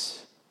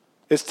utterance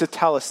is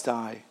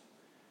Tetelestai.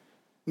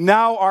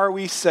 Now are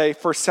we safe,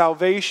 for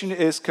salvation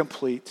is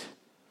complete.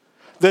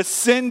 The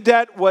sin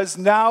debt was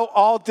now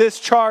all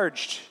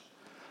discharged.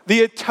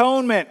 The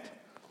atonement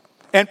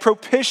and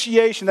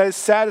propitiation, that is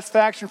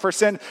satisfaction for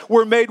sin,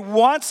 were made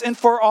once and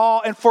for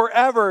all and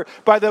forever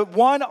by the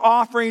one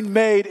offering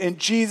made in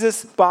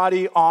Jesus'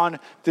 body on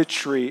the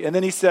tree. And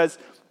then he says,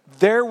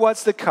 there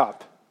was the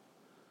cup.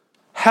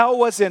 Hell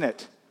was in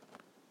it.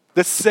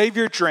 The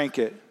Savior drank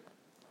it.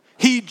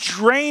 He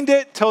drained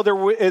it till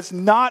there is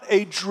not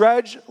a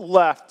dredge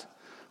left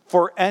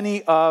for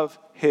any of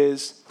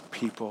his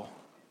people.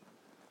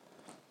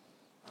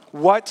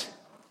 What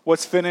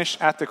was finished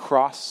at the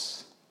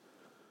cross?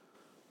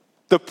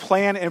 The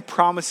plan and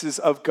promises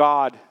of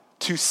God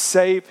to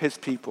save his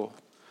people.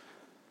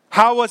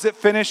 How was it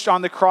finished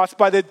on the cross?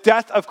 By the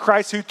death of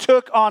Christ, who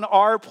took on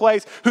our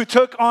place, who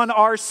took on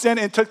our sin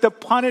and took the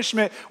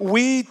punishment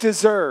we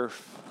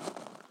deserve.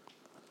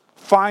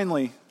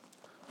 Finally,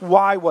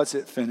 why was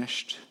it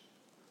finished?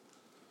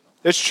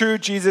 It's true,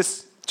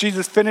 Jesus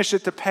finished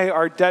it to pay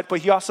our debt,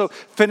 but he also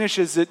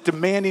finishes it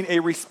demanding a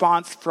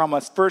response from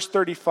us. Verse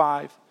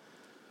 35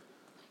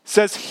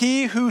 says,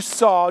 he who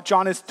saw,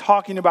 John is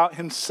talking about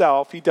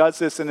himself. He does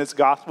this in his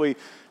gospel. He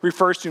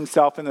refers to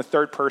himself in the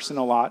third person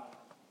a lot.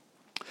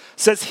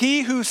 Says,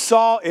 he who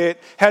saw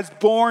it has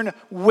borne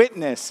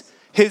witness.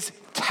 His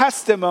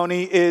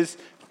testimony is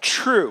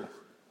true.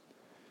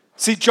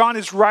 See, John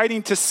is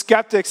writing to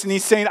skeptics and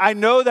he's saying, I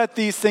know that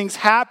these things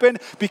happen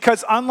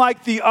because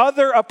unlike the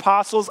other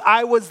apostles,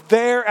 I was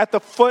there at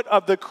the foot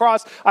of the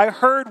cross. I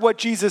heard what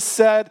Jesus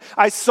said.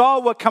 I saw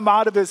what come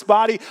out of his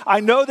body. I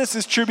know this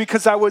is true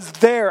because I was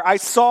there. I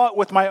saw it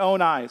with my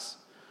own eyes.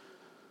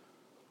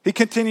 He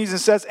continues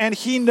and says, and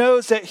he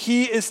knows that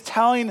he is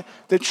telling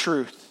the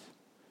truth.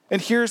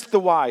 And here's the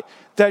why,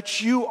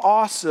 that you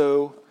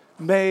also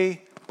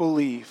may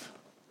believe.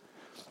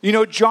 You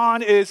know,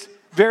 John is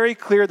very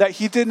clear that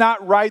he did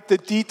not write the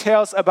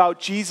details about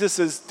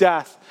Jesus'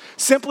 death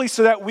simply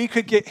so that we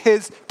could get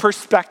his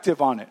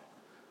perspective on it.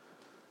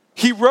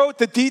 He wrote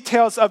the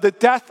details of the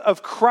death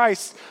of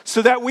Christ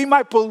so that we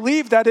might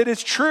believe that it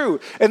is true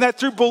and that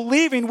through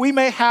believing we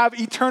may have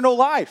eternal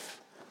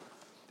life.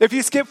 If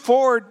you skip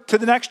forward to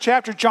the next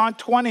chapter, John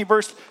 20,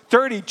 verse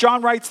 30,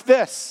 John writes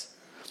this.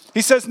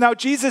 He says, now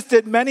Jesus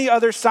did many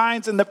other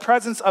signs in the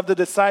presence of the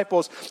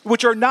disciples,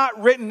 which are not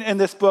written in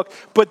this book,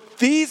 but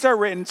these are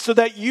written so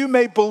that you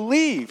may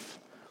believe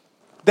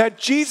that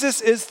Jesus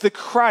is the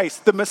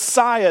Christ, the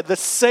Messiah, the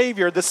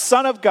Savior, the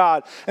Son of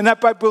God, and that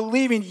by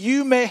believing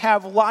you may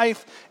have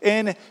life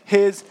in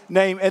his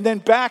name. And then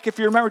back, if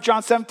you remember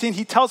John 17,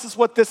 he tells us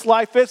what this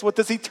life is, what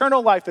this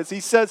eternal life is. He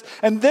says,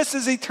 and this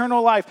is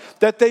eternal life,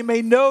 that they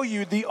may know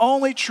you, the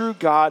only true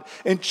God,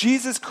 and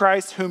Jesus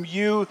Christ whom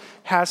you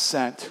have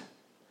sent.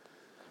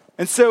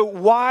 And so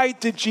why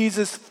did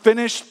Jesus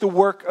finish the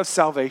work of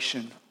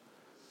salvation?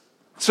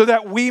 So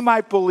that we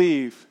might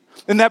believe.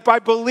 And that by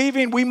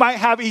believing we might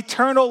have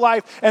eternal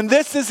life. And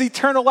this is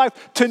eternal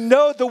life, to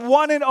know the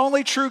one and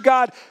only true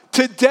God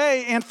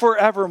today and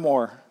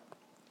forevermore.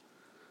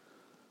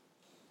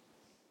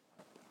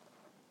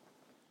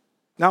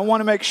 Now I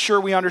want to make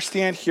sure we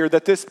understand here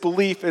that this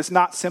belief is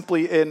not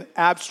simply an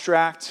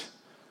abstract,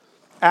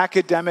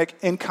 academic,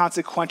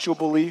 inconsequential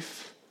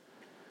belief.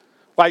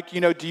 Like,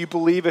 do you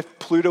believe if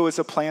Pluto is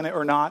a planet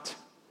or not?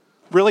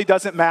 Really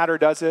doesn't matter,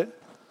 does it?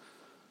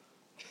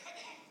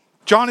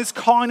 John is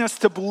calling us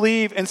to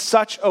believe in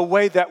such a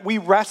way that we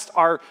rest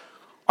our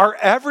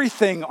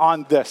everything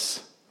on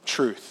this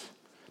truth.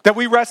 That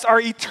we rest our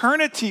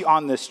eternity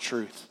on this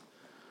truth.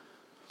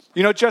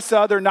 Just the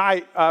other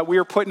night, we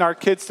were putting our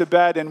kids to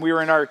bed and we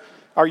were in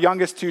our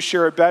youngest two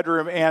share a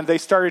bedroom and they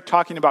started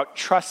talking about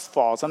trust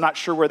falls. I'm not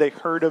sure where they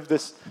heard of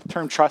this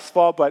term trust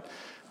fall, but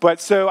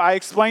so I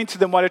explained to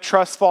them what a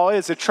trust fall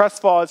is. A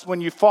trust fall is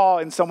when you fall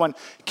and someone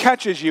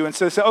catches you. And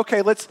so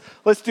okay, let's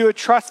do a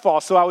trust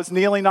fall. So I was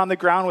kneeling on the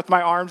ground with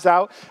my arms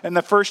out, and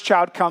the first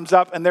child comes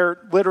up, and they're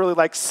literally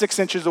like 6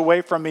 inches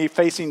away from me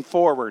facing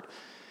forward.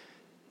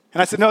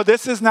 And I said, no,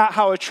 this is not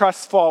how a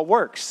trust fall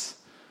works.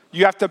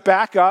 You have to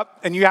back up,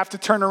 and you have to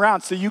turn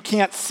around so you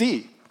can't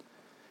see.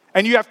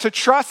 And you have to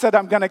trust that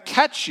I'm going to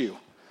catch you.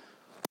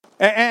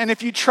 And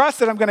if you trust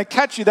that I'm going to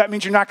catch you, that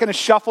means you're not going to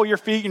shuffle your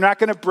feet. You're not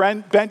going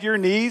to bend your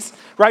knees,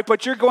 right?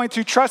 But you're going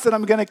to trust that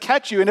I'm going to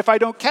catch you. And if I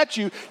don't catch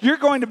you, you're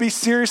going to be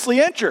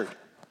seriously injured.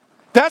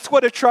 That's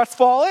what a trust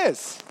fall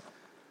is.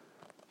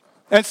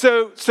 And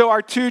so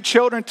our two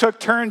children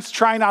took turns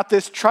trying out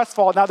this trust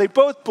fall. Now, they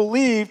both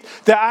believed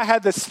that I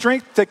had the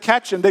strength to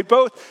catch them. They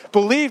both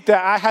believed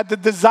that I had the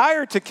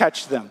desire to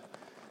catch them.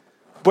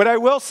 But I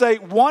will say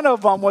one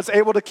of them was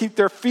able to keep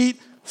their feet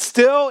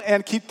still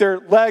and keep their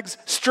legs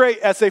straight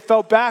as they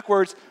fell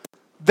backwards.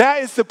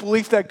 That is the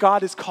belief that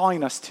God is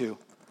calling us to.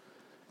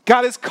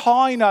 God is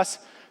calling us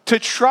to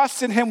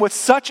trust in him with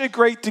such a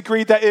great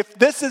degree that if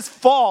this is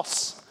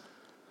false,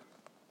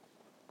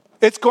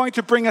 it's going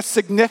to bring us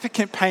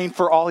significant pain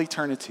for all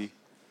eternity.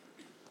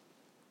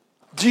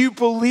 Do you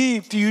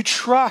believe, do you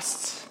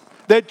trust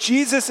that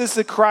Jesus is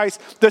the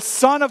Christ, the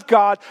Son of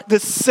God,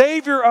 the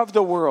Savior of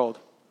the world?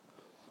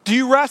 Do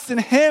you rest in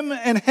him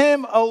and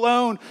him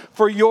alone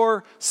for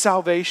your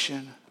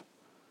salvation?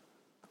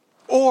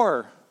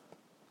 Or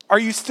are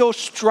you still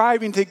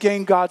striving to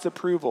gain God's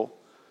approval?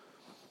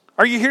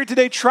 Are you here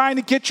today trying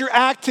to get your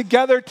act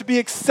together to be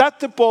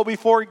acceptable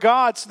before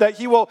God so that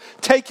he will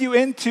take you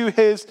into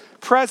his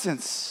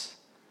presence?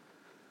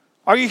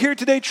 Are you here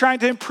today trying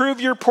to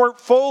improve your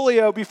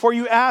portfolio before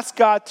you ask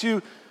God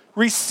to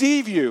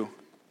receive you?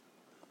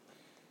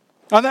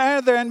 On the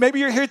other end, maybe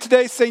you're here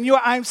today saying,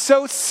 I'm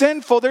so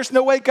sinful, there's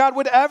no way God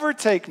would ever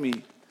take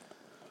me.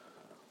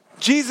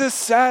 Jesus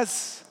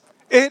says,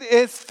 it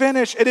is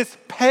finished, it is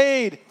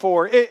paid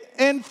for, it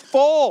in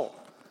full.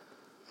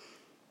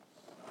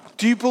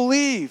 Do you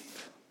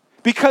believe?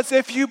 Because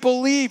if you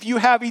believe, you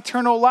have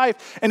eternal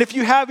life. And if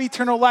you have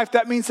eternal life,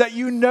 that means that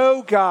you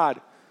know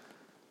God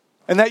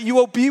and that you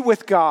will be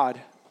with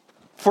God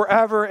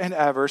forever and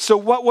ever. So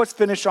what was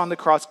finished on the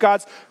cross?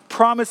 God's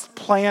promised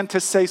plan to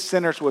save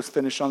sinners was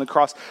finished on the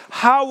cross.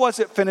 How was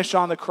it finished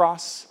on the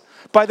cross?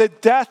 By the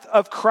death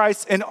of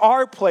Christ in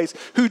our place,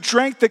 who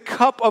drank the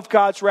cup of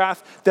God's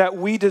wrath that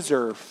we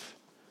deserve.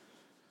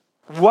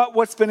 What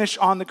was finished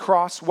on the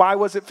cross? Why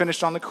was it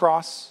finished on the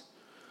cross?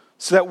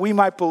 So that we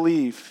might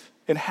believe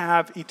and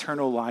have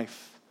eternal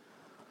life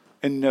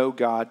and know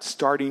God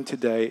starting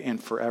today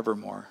and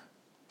forevermore.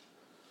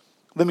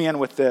 Let me end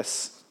with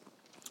this.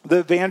 The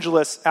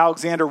evangelist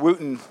Alexander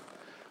Wooten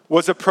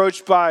was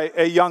approached by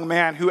a young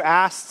man who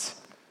asked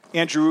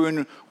Andrew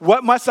Wooten,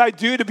 "What must I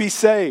do to be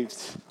saved?"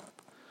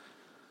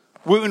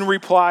 Wooten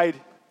replied,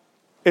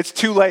 "It's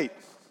too late."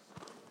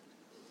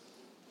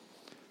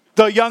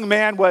 The young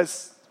man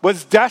was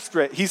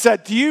desperate. He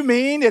said, "Do you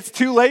mean it's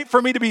too late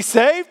for me to be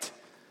saved?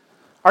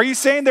 Are you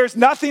saying there's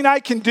nothing I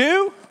can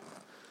do?"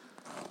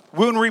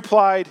 Wooten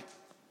replied,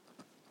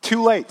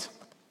 "Too late.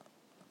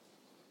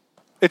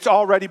 It's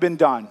already been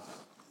done.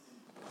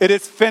 It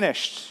is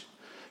finished.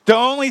 The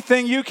only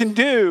thing you can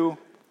do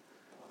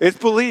is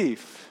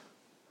believe."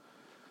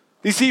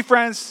 You see,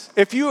 friends,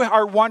 if you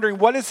are wondering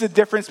what is the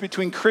difference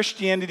between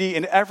Christianity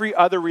and every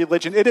other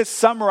religion, it is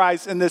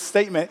summarized in this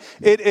statement: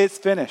 it is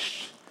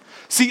finished.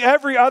 See,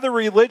 every other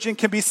religion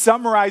can be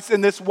summarized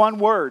in this one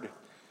word: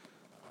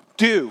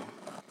 do.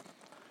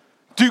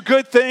 Do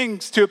good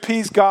things to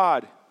appease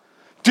God.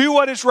 Do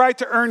what is right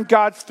to earn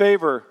God's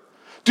favor.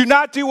 Do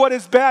not do what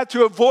is bad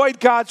to avoid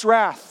God's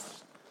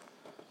wrath.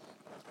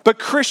 But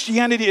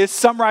Christianity is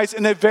summarized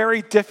in a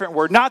very different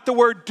word. Not the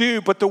word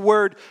do, but the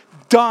word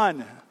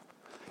done.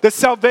 The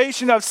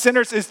salvation of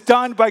sinners is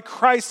done by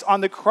Christ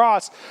on the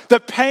cross. The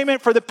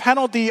payment for the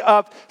penalty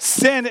of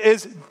sin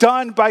is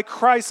done by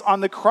Christ on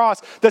the cross.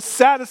 The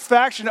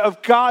satisfaction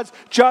of God's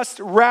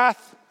just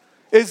wrath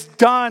is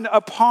done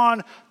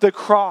upon the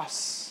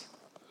cross.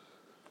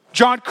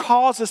 John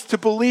calls us to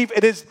believe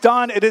it is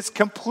done, it is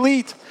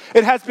complete,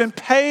 it has been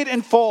paid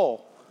in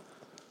full.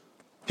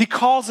 He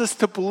calls us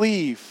to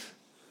believe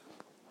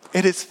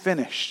it is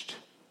finished.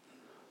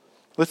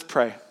 Let's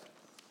pray.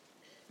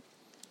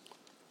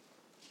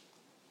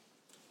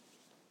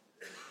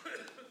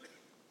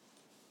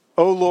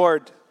 Oh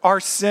Lord,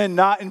 our sin,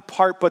 not in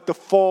part but the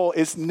full,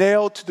 is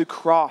nailed to the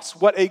cross.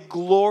 What a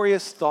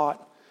glorious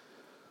thought.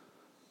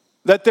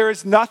 That there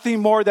is nothing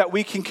more that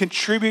we can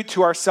contribute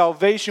to our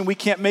salvation. We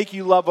can't make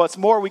you love us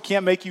more. We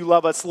can't make you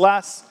love us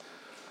less.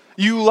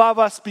 You love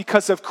us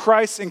because of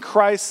Christ and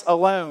Christ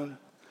alone.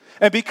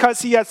 And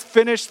because he has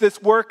finished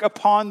this work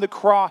upon the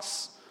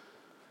cross,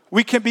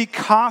 we can be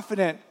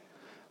confident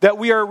that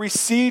we are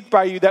received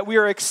by you, that we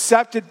are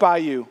accepted by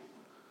you,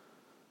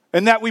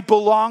 and that we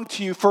belong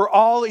to you for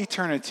all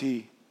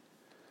eternity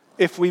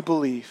if we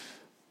believe.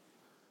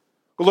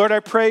 Lord,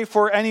 I pray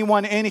for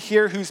anyone in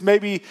here who's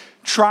maybe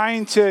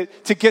trying to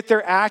get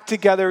their act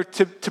together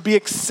to be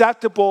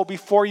acceptable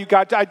before you,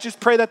 God. I just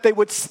pray that they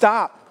would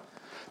stop.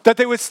 That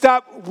they would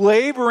stop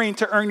laboring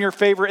to earn your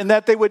favor, and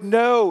that they would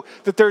know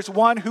that there's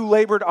one who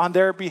labored on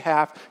their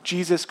behalf,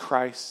 Jesus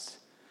Christ.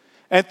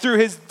 And through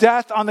his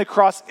death on the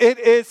cross, it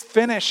is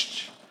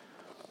finished.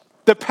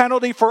 The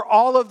penalty for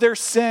all of their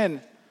sin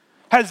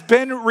has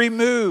been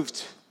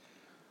removed.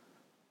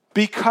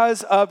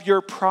 Because of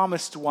your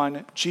promised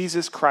one,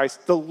 Jesus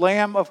Christ, the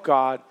Lamb of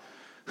God,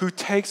 who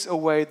takes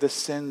away the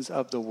sins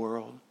of the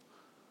world.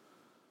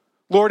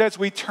 Lord, as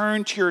we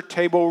turn to your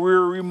table,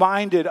 we're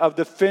reminded of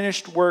the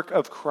finished work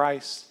of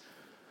Christ,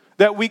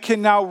 that we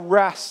can now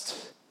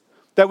rest,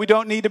 that we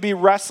don't need to be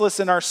restless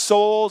in our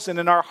souls and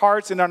in our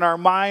hearts and in our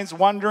minds,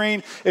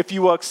 wondering if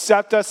you will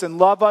accept us and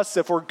love us,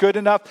 if we're good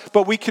enough,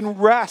 but we can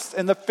rest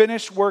in the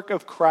finished work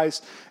of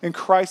Christ and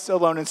Christ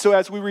alone. And so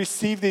as we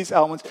receive these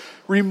elements,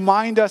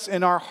 remind us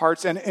in our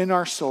hearts and in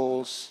our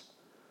souls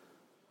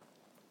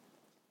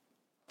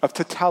of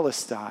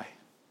Tetelestai,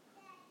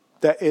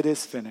 that it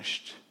is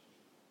finished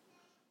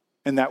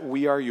and that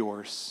we are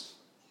yours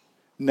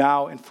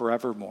now and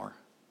forevermore.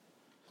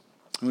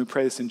 And we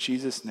pray this in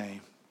Jesus'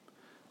 name.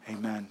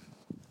 Amen.